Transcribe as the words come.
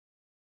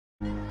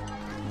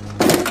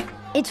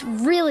It's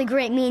really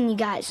great meeting you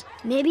guys.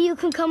 Maybe you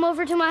can come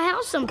over to my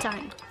house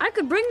sometime. I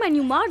could bring my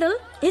new model.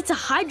 It's a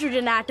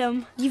hydrogen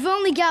atom. You've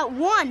only got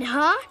one,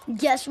 huh?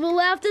 Guess we'll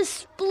have to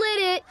split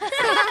it.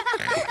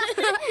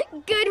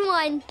 Good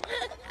one.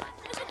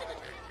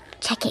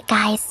 Check it,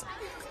 guys.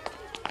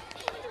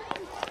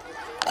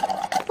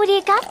 What do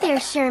you got there,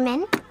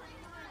 Sherman?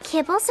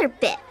 Kibbles or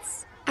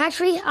bits?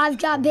 Actually, I've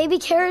got baby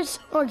carrots,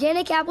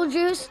 organic apple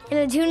juice, and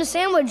a tuna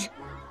sandwich.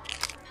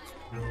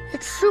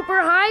 It's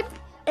super hype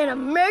and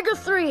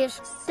omega-3s.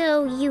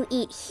 So you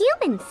eat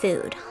human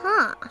food,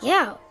 huh?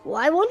 Yeah,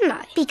 why wouldn't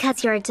I?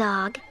 Because you're a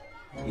dog.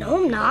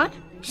 No, I'm not.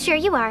 Sure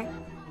you are.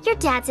 Your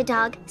dad's a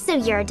dog, so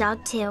you're a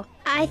dog too.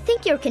 I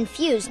think you're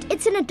confused.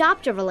 It's an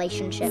adoptive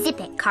relationship.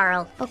 Zip it,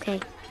 Carl. Okay.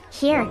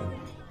 Here,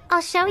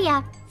 I'll show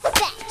ya.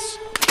 Fetch!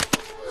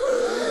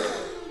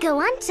 Go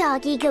on,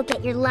 doggy, go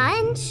get your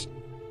lunch.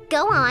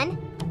 Go on,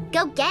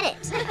 go get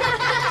it.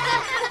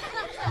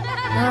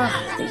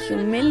 Ugh, the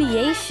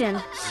humiliation.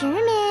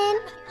 Sherman,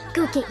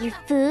 go get your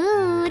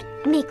food.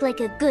 Make like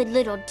a good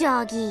little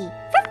doggy.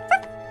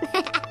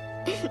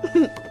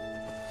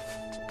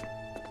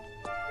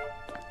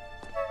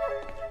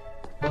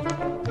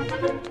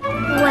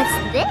 What's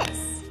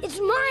this? It's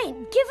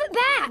mine. Give it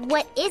back.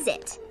 What is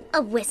it?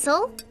 A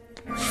whistle?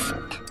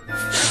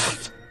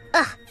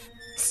 Ugh,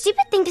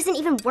 stupid thing doesn't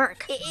even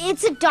work.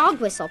 It's a dog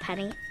whistle,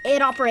 Penny.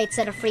 It operates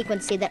at a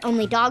frequency that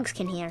only dogs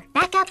can hear.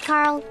 Back up,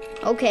 Carl.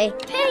 Okay.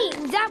 Penny,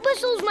 that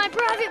whistle's my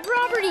private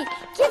property.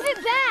 Give it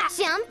back.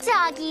 Jump,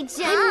 doggy,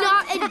 jump. I'm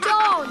not a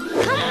dog.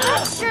 Come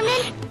on,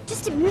 Sherman.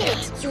 Just admit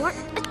it. You're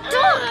a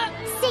dog.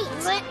 Say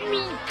it. Let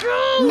me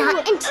go.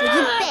 Not until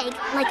you beg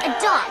like a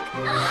dog.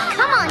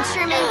 Come on,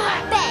 Sherman.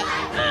 Beg.